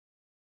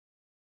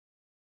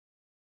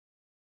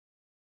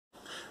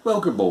Well,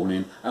 good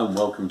morning and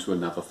welcome to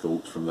another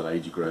thought from the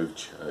Lady Grove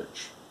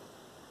Church.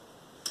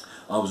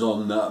 I was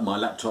on my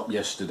laptop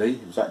yesterday.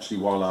 It was actually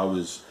while I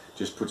was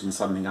just putting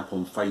something up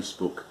on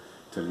Facebook,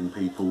 telling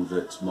people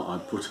that I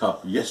put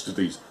up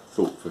yesterday's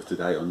thought for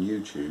today on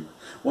YouTube,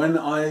 when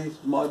my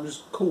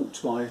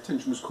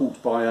attention was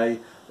caught by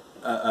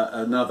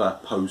another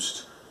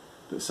post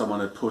that someone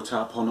had put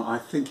up on, I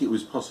think it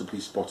was possibly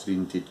Spotted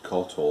in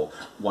Didcot or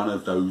one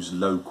of those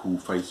local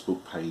Facebook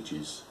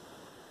pages.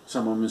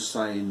 Someone was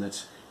saying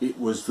that it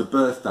was the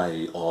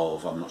birthday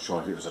of, I'm not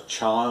sure if it was a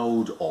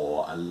child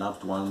or a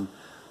loved one,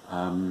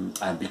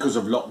 and because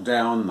of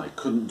lockdown they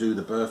couldn't do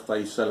the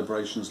birthday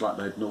celebrations like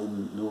they'd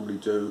normally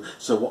do,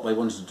 so what they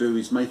wanted to do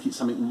is make it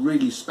something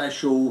really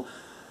special.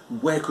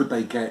 Where could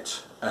they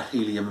get a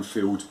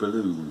helium-filled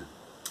balloon?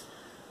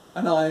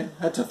 And I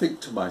had to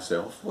think to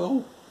myself,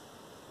 well,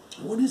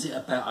 what is it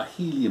about a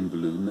helium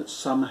balloon that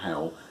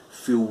somehow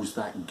fills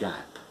that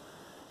gap?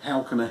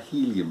 How can a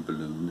helium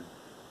balloon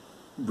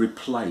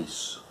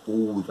replace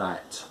all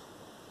that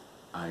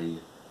a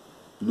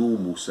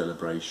normal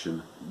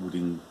celebration would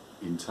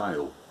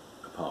entail,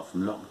 apart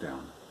from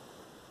lockdown?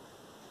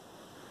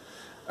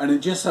 And it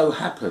just so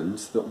happened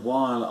that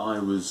while I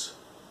was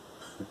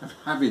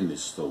having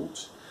this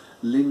thought,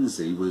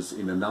 Lindsay was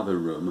in another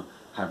room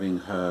having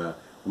her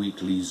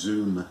weekly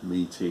Zoom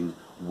meeting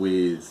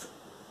with,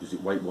 is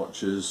it Weight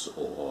Watchers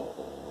or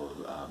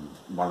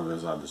one of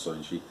those others, so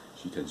she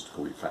tends to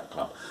call it Fat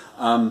Club.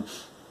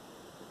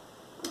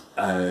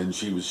 And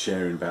she was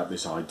sharing about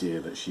this idea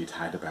that she'd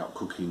had about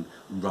cooking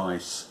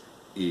rice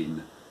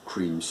in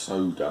cream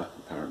soda.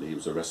 Apparently it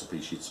was a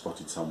recipe she'd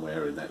spotted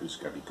somewhere and that it was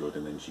going to be good,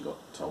 and then she got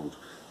told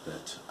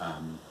that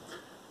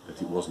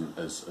that it wasn't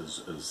as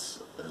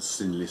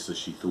sinless as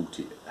she thought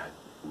it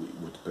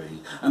would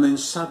be. And then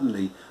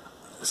suddenly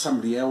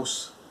somebody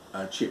else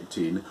chipped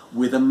in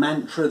with a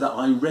mantra that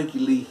I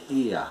regularly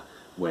hear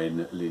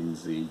when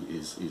Lindsay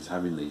is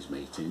having these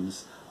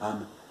meetings.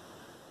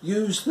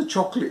 Use the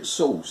chocolate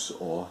sauce,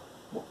 or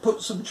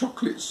put some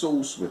chocolate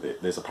sauce with it.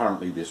 There's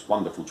apparently this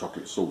wonderful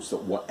chocolate sauce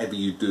that whatever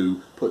you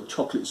do, put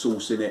chocolate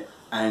sauce in it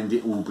and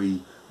it will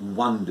be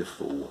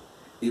wonderful.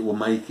 It will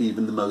make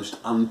even the most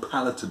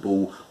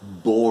unpalatable,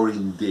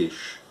 boring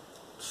dish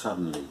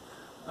suddenly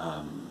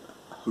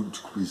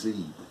haute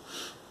cuisine.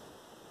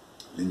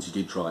 Lindsay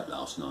did try it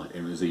last night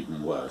and it was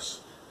even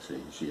worse,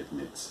 she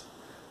admits.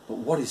 But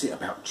what is it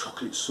about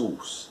chocolate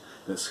sauce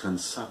that can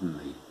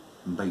suddenly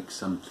make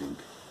something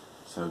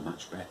so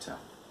much better?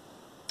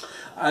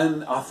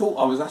 And I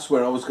thought that's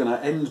where I was going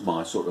to end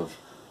my sort of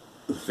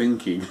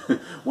thinking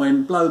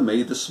when, blow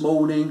me, this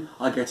morning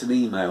I get an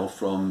email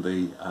from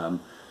the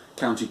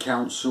County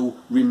Council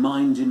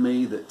reminding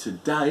me that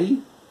today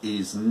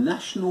is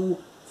National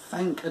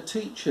Thank a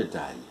Teacher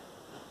Day.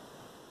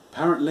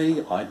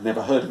 Apparently, I'd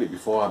never heard of it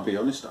before, I'll be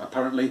honest.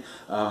 Apparently,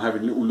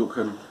 having a little look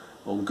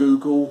on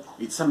Google,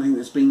 it's something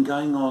that's been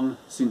going on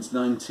since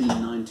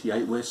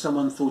 1998, where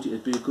someone thought it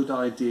would be a good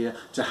idea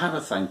to have a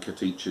Thank a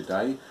Teacher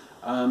Day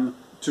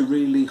to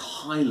really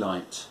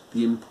highlight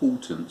the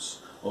importance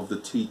of the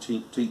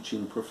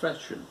teaching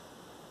profession.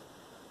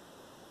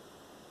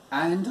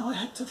 And I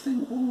had to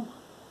think, well,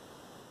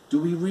 do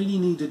we really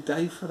need a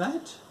day for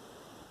that?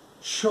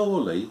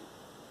 Surely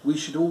we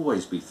should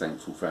always be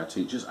thankful for our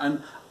teachers,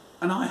 and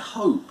I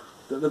hope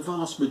that the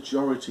vast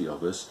majority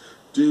of us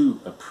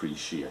do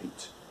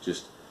appreciate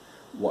just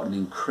what an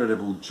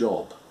incredible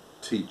job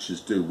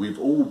teachers do. We've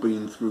all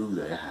been through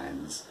their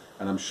hands,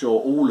 and I'm sure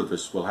all of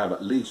us will have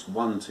at least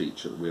one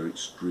teacher that we're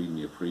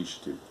extremely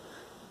appreciative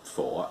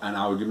for, and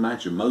I would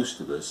imagine most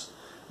of us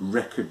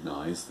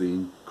recognise the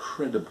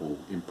incredible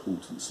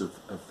importance of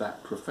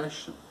that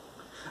profession.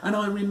 And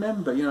I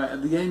remember, you know,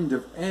 at the end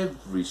of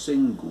every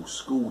single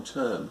school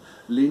term,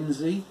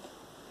 Lindsay,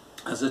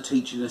 as a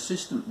teaching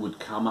assistant, would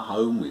come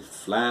home with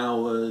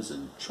flowers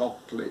and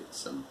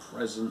chocolates and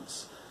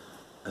presents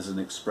as an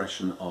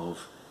expression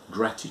of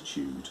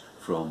gratitude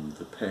from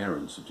the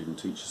parents of different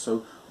teachers.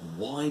 So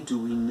why do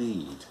we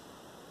need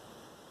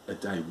a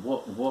day?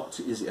 What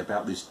is it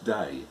about this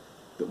day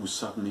that will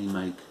suddenly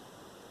make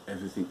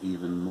everything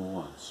even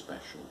more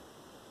special?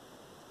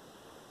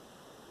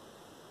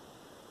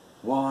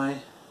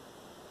 Why,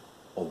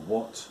 or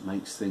what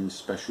makes things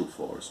special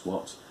for us?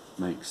 What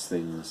makes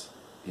things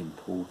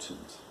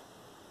important?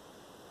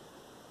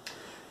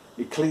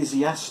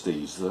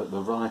 Ecclesiastes, the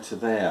writer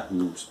there,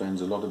 who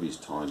spends a lot of his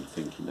time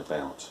thinking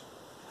about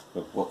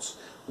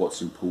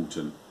what's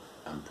important,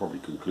 and probably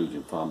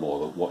concluding far more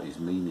that what is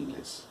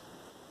meaningless.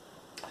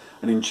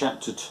 And in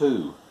chapter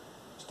 2,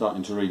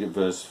 starting to read at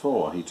verse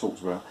 4, he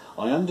talks about,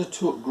 I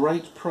undertook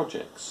great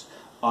projects,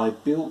 I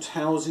built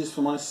houses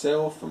for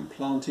myself and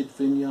planted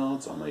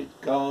vineyards. I made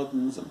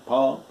gardens and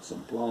parks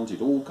and planted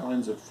all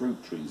kinds of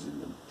fruit trees in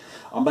them.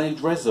 I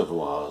made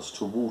reservoirs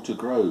to water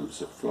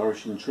groves of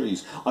flourishing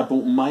trees. I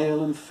bought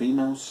male and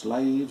female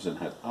slaves and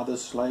had other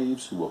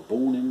slaves who were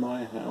born in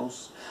my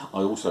house. I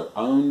also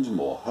owned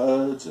more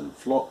herds and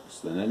flocks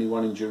than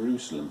anyone in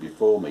Jerusalem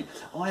before me.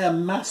 I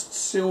amassed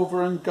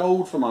silver and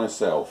gold for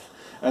myself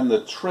and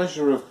the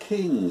treasure of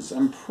kings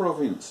and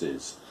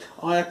provinces.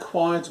 I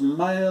acquired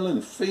male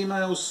and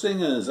female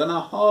singers and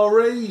a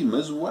harem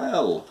as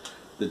well,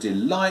 the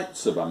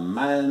delights of a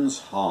man's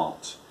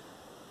heart.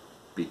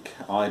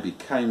 I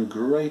became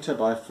greater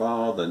by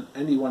far than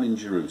anyone in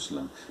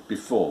Jerusalem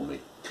before me.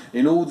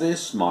 In all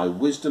this my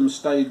wisdom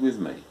stayed with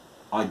me.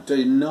 I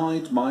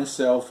denied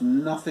myself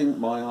nothing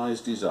my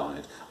eyes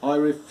desired. I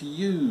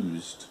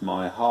refused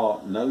my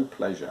heart no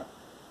pleasure.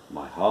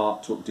 My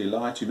heart took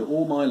delight in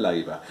all my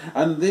labour,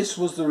 and this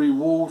was the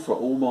reward for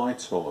all my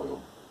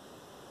toil.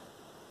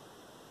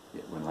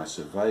 Yet when I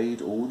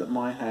surveyed all that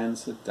my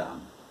hands had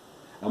done,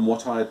 and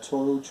what I had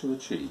toiled to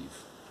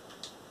achieve,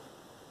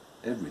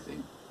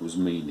 everything was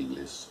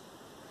meaningless,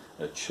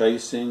 a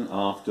chasing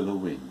after the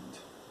wind.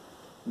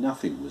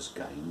 Nothing was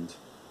gained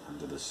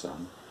under the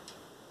sun.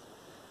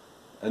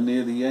 And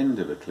near the end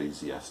of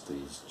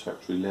Ecclesiastes,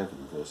 chapter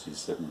 11, verses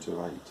 7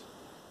 to 8,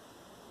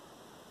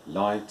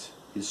 light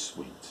is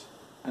sweet,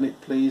 and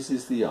it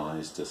pleases the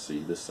eyes to see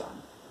the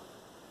sun.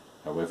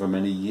 However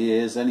many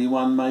years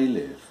anyone may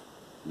live,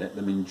 let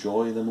them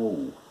enjoy them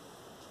all.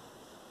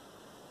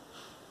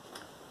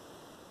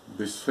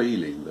 This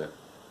feeling that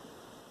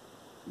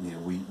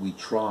we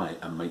try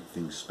and make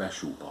things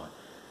special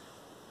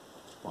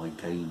by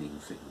gaining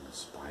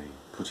things, by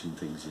putting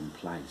things in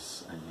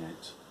place, and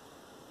yet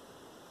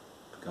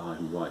the guy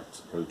who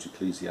wrote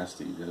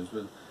Ecclesiastes goes,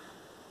 well,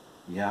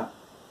 yeah,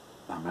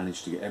 I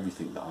managed to get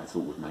everything that I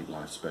thought would make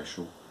life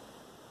special.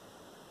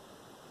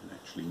 And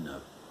actually, no.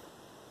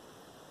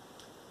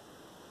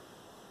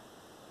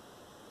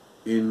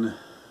 In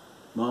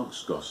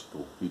Mark's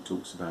Gospel, he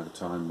talks about a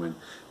time when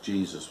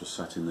Jesus was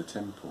sat in the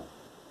temple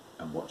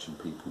and watching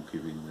people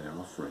giving their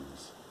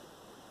offerings.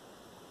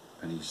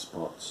 And he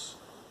spots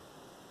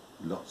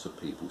lots of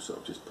people sort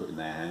of just putting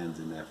their hands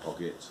in their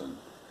pockets and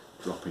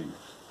dropping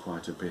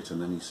quite a bit.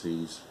 And then he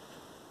sees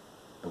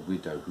a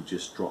widow who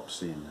just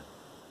drops in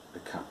a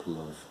couple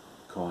of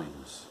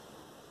coins,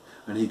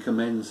 and he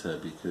commends her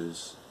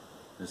because,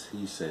 as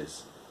he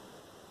says,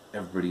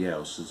 everybody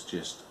else has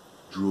just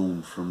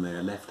drawn from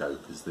their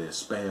leftovers, their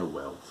spare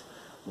wealth,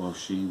 while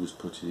she was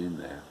putting in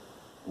there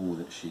all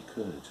that she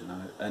could.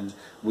 And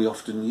we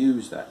often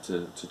use that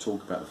to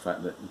talk about the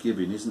fact that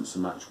giving isn't so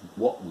much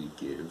what we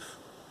give,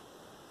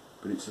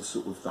 but it's a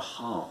sort of the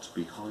heart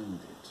behind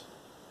it.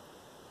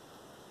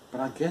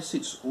 But I guess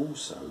it's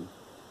also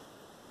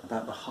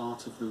about the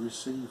heart of the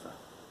receiver.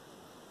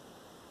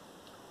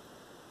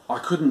 I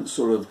couldn't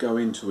sort of go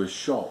into a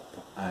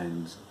shop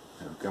and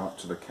go up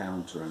to the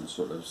counter and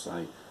sort of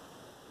say,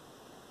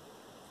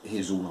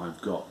 here's all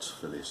I've got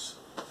for this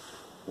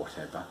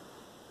whatever,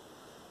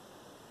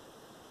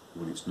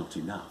 when it's not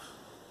enough.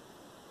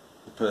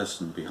 The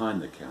person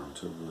behind the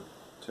counter would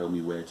tell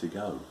me where to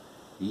go.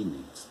 He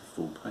needs the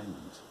full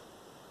payment.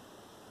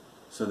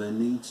 So there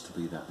needs to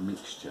be that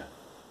mixture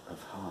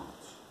of heart.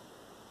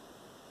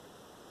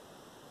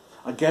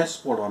 I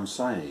guess what I'm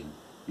saying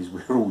is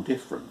we're all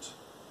different.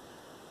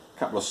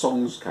 A couple of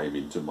songs came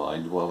into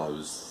mind while I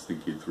was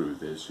thinking through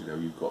this.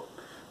 You've got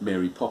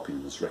Mary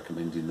Poppins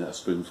recommending that a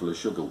spoonful of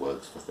sugar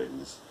works for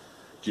things.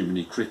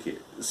 Jiminy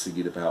Cricket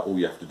singing about all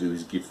you have to do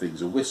is give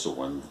things a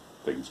whistle and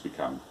things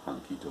become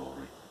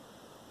hunky-dory.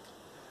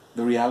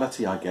 The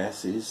reality, I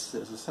guess, is,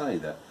 as I say,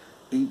 that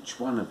each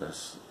one of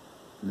us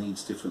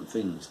needs different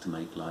things to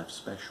make life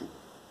special.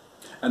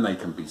 And they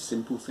can be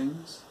simple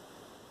things.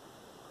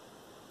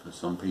 For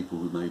some people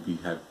who maybe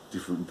have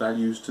different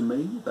values to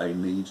me, they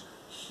need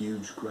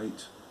huge,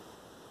 great,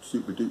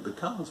 super-duper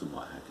cars and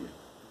what have you.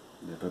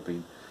 Never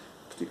been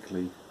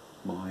particularly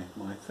my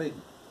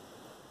thing.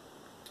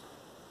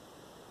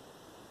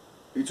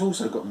 It's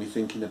also got me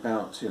thinking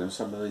about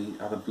some of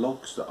the other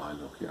blogs that I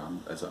look at.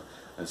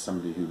 As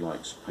somebody who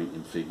likes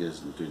painting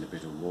figures and doing a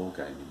bit of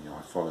wargaming,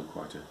 I follow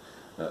quite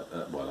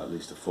well, at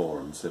least a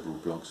forum, several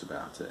blogs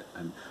about it,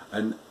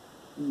 and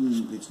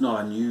it's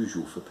not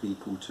unusual for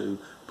people to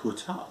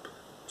put up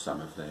some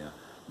of their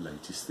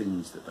latest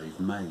things that they've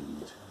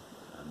made,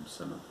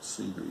 some of the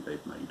scenery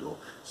they've made, or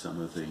some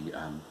of the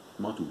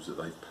models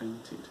that they've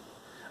painted.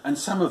 And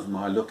some of them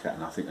I look at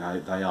and I think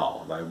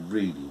they're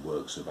really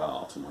works of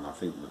art. And when I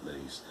think that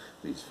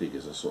these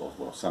figures are sort of,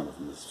 well, some of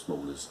them as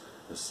small as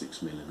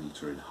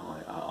 6mm in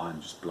height,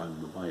 I'm just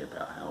blown away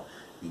about how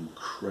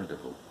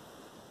incredible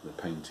the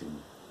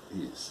painting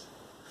is.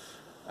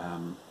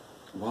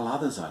 While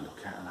others I look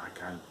at and I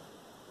go,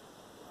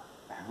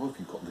 how have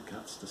you got the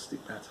guts to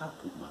stick that up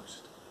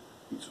almost?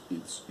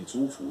 It's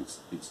awful.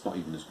 It's not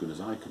even as good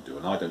as I could do,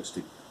 and I don't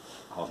stick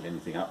hardly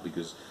anything up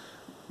because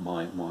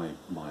my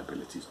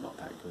ability's not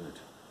that good.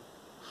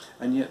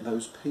 And yet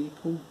those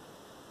people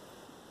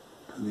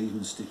who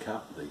even stick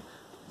up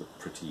the the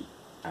pretty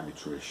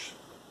amateurish,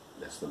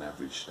 less than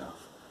average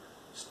stuff,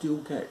 still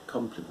get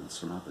compliments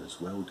from others.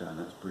 Well done,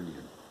 that's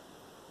brilliant.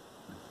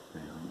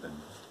 You know,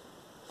 and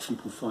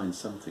people find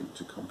something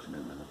to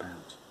compliment them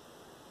about.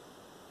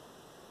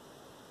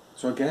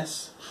 So I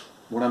guess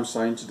what I'm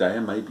saying today,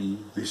 and maybe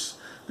this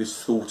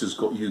thought has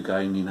got you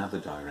going in other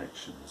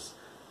directions,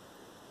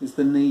 is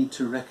the need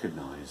to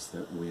recognise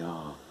that we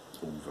are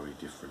all very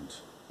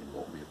different in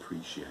what we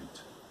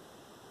appreciate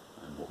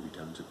and what we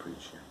don't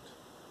appreciate,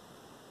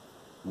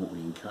 what we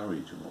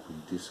encourage and what we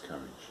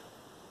discourage.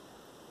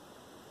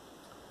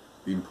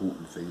 The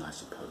important thing, I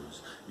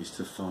suppose, is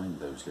to find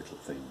those little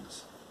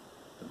things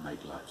that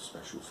make life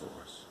special for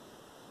us.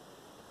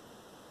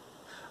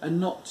 And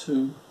not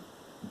to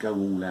go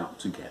all out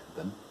to get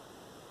them,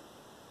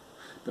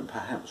 but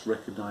perhaps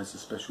recognise the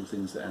special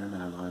things that are in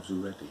our lives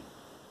already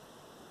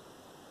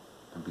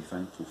and be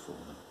thankful for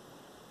them,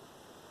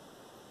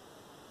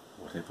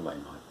 whatever they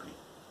might be.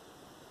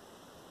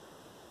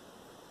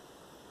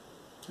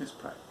 Let's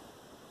pray.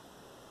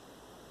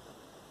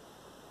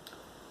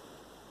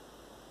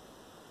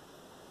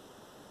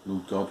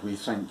 Lord God, we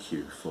thank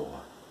you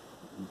for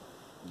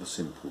the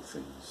simple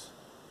things,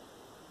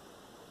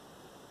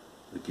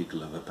 the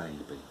giggle of a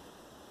baby,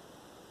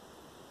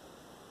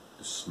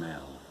 the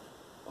smell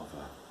of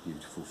a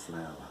beautiful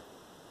flower,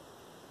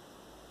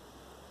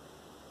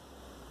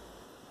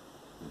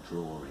 the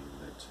drawing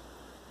that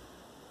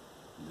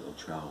a little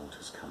child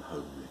has come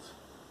home with.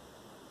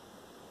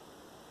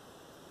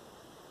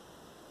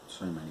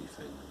 So many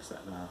things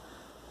that are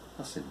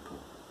simple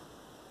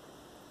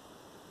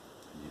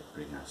and yet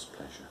bring us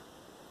pleasure.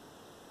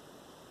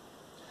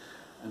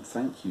 And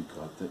thank you,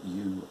 God, that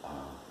you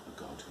are a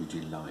God who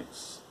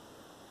delights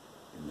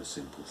in the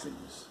simple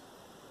things,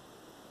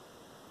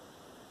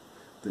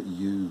 that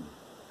you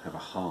have a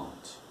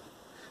heart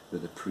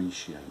that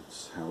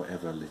appreciates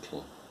however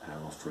little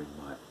our offering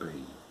might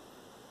be.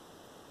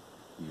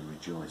 You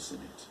rejoice in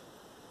it.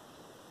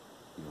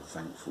 You're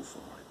thankful for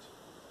it.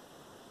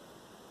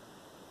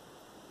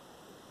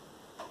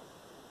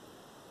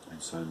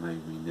 And so may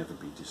we never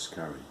be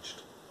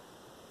discouraged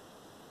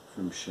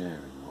from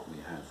sharing what we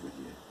have with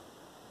you.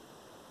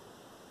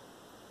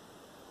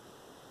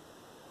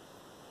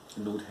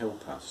 And Lord,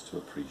 help us to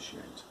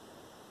appreciate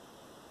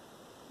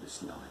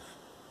this life,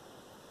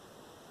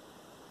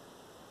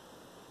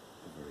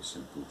 the very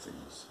simple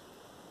things.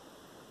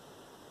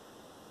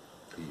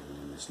 Even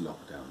in this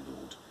lockdown,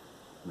 Lord,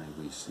 may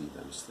we see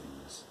those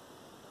things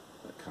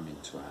that come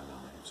into our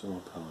lives or are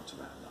part of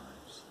our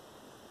lives.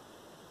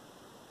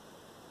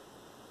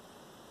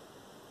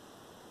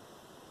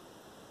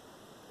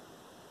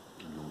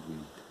 And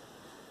Lord,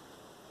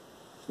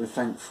 we're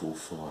thankful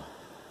for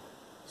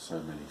so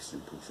many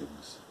simple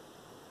things.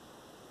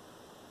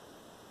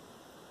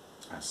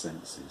 Our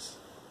senses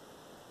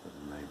that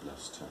enable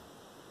us to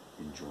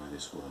enjoy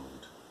this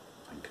world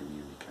and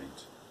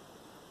communicate.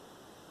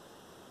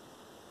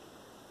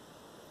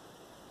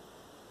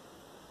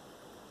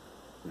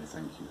 We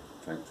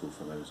thankful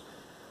for those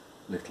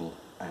little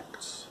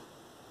acts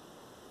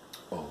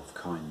of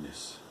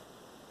kindness.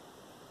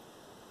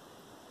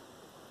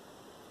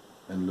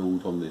 And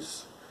Lord, on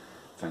this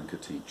Thank a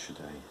Teacher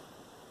Day,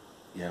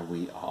 yeah,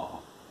 we are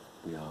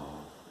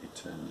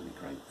eternally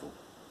grateful.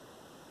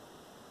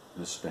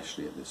 And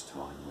especially at this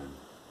time when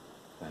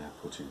they are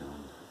putting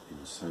on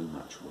in so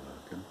much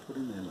work and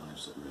putting their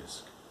lives at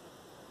risk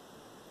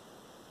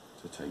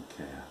to take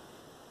care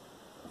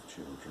of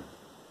children.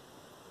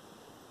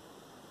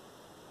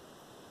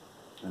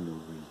 And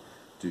Lord, we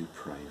do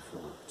pray for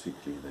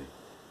particularly the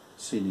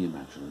senior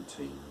management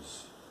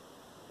teams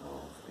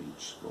of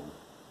each school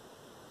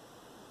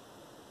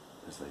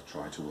as they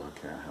try to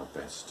work out how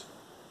best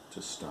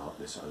to start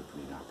this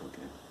opening up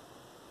again.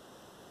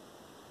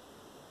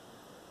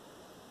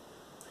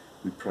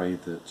 We pray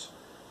that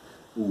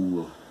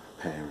all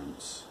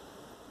parents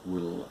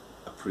will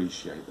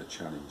appreciate the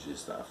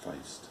challenges that are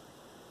faced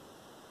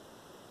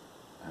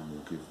and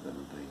will give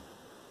them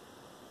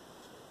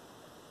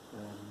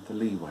the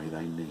leeway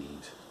they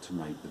need to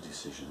make the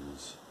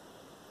decisions,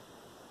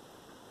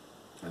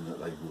 and that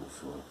they will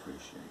feel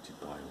appreciated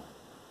by all.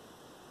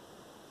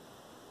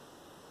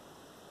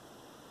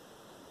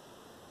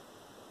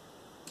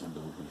 And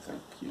Lord, we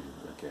thank you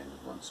again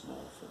once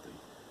more for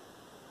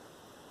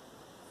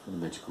the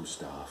medical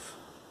staff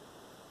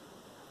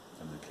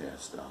and the care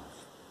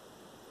staff.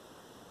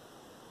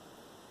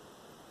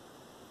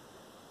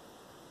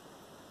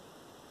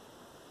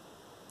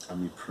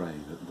 And we pray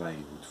that they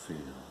would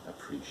feel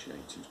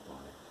appreciated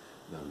by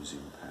those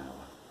in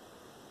power.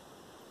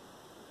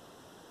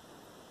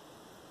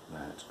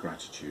 That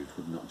gratitude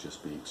would not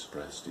just be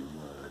expressed in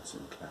words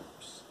and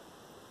claps,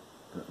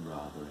 but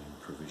rather in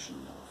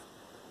provision of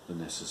the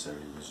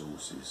necessary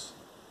resources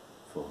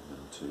for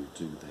them to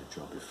do their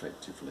job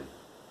effectively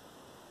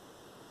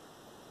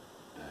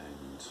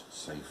and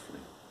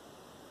safely.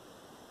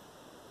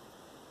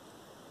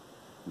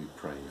 We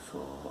pray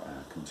for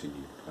our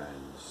continued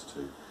plans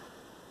to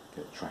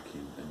get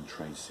tracking and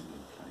tracing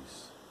in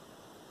place.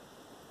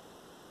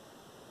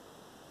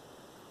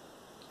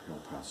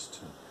 help us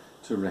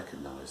to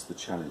recognise the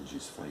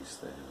challenges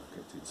faced there of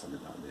getting something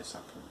like this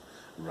up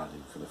and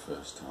running for the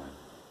first time.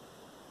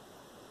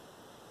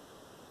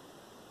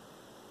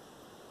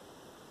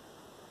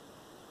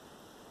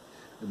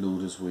 And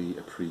Lord, as we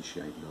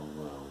appreciate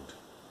your world,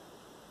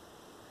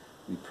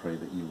 we pray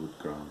that you would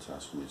grant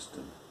us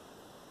wisdom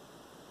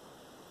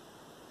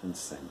and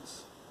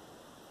sense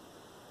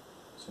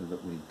so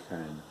that we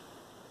can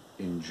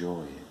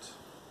enjoy it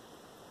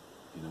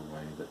in a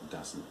way that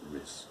doesn't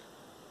risk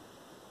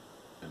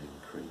an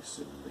increase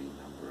in the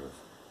number of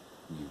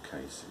new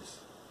cases.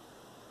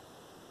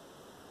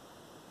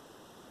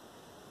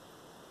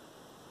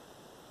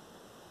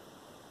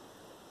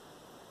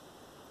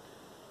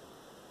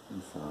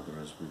 And Father,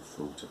 as we've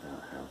thought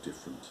about how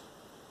different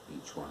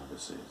each one of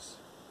us is,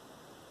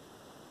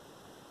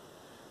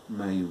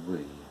 may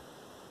we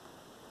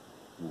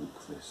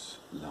walk this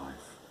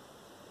life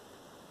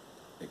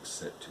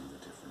accepting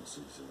the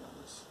differences of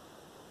others,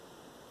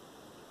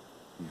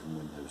 even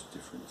when those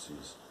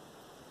differences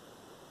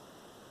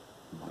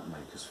might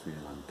make us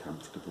feel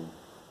uncomfortable,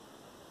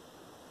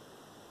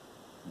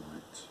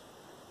 might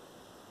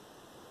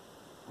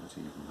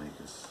even make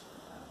us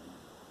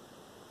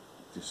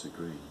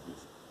disagree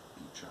with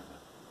each other.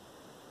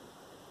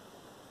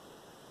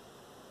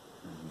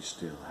 And we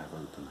still have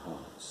open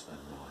hearts and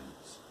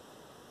minds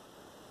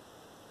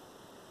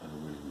and a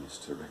willingness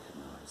to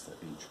recognise that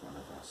each one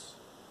of us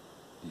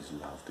is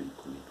loved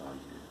equally by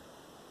you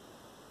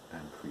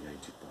and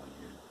created by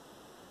you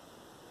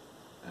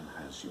and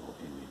has your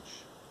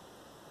image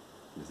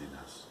within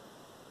us.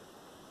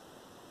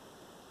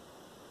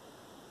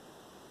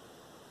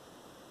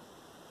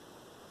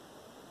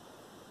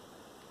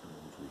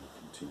 Lord, we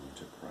continue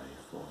to pray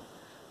for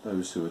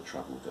those who are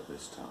troubled at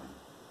this time,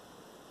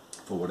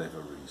 for whatever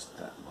reason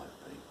that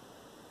might be.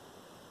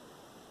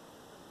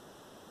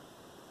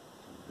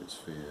 Whether it's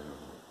fear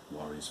or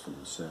worries for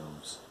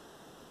themselves,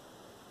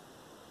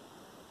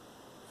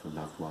 for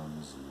loved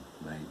ones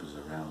and neighbours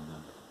around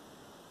them,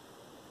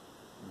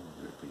 or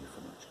whether it be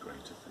for much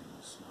greater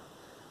things, much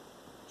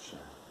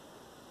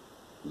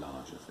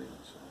larger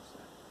things, shall I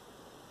say.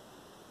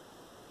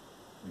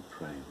 We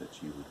pray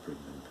that you would bring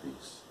them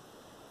peace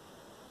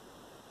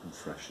and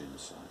fresh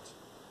insight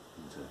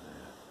into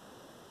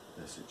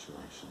their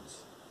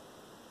situations.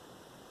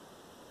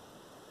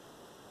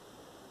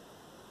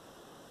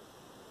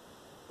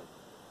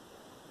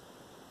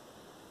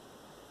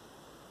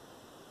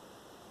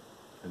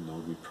 And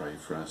Lord, we pray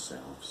for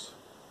ourselves.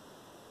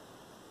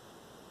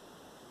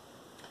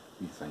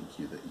 We thank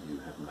you that you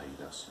have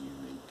made us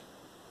unique.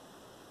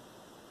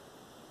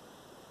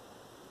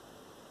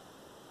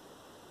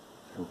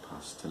 Help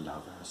us to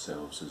love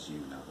ourselves as you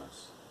love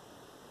us.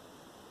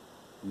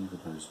 Even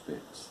those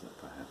bits that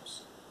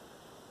perhaps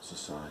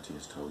society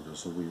has told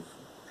us or we've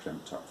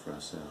dreamt up for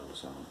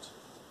ourselves aren't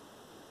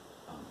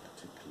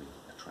particularly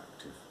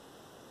attractive.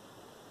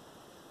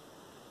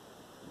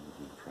 And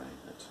we pray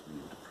that we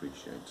would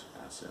appreciate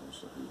ourselves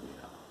for who we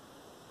are,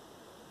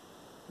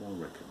 while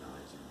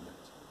recognising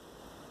that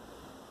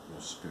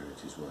your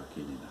Spirit is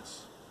working in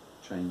us,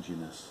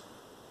 changing us,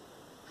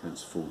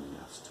 transforming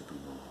us to be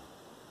more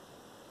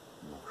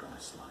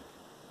Christ-like.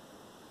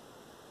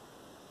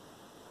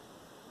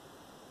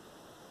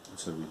 And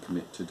so we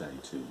commit today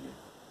to you.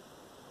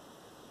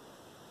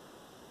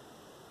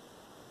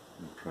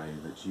 We pray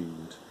that you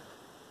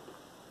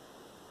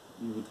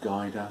would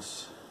guide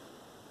us,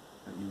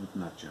 that you would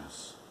nudge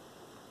us,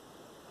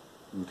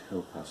 you would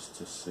help us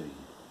to see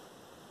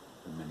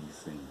the many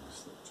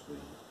things that we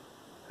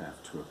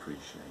have to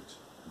appreciate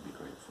and be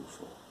grateful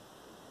for.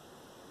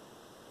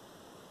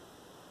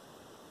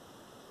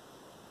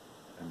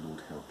 And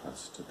Lord, help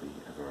us to be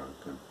ever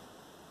open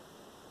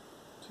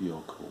to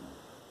your call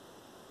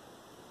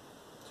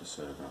to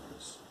serve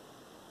others,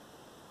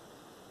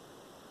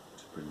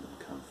 to bring them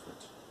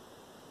comfort.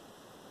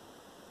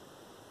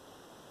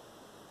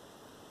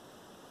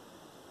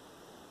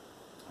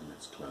 And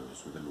let's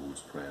close with the Lord's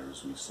Prayer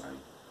as we say,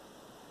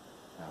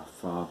 Our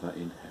Father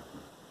in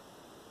heaven,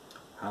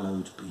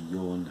 hallowed be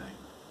your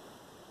name.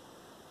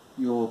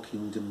 Your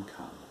kingdom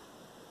come,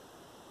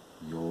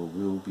 your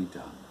will be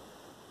done,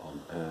 on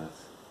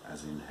earth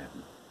as in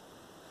heaven.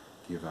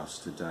 Give us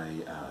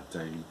today our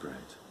daily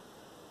bread.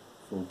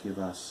 Forgive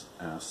us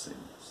our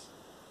sins,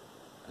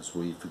 as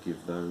we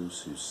forgive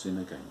those who sin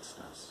against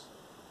us.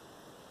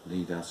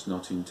 Lead us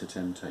not into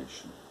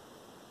temptation,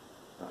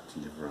 but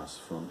deliver us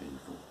from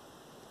evil.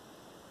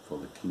 For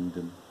the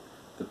kingdom,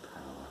 the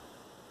power,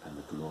 and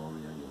the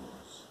glory are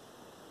yours,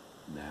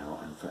 now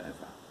and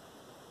forever.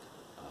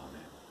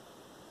 Amen.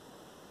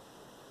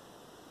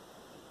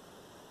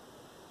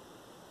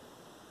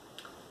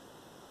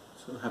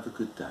 So have a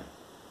good day.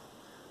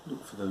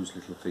 Look for those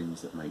little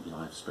things that make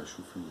life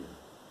special for you.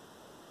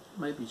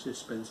 Maybe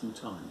just spend some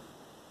time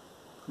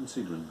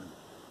considering them,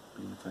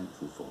 being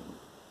thankful for them,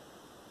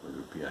 whether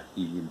it be a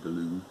helium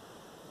balloon,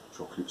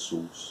 chocolate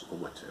sauce, or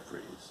whatever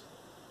it is.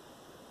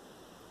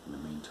 In the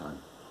meantime,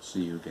 I'll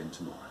see you again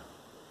tomorrow.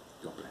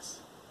 God bless.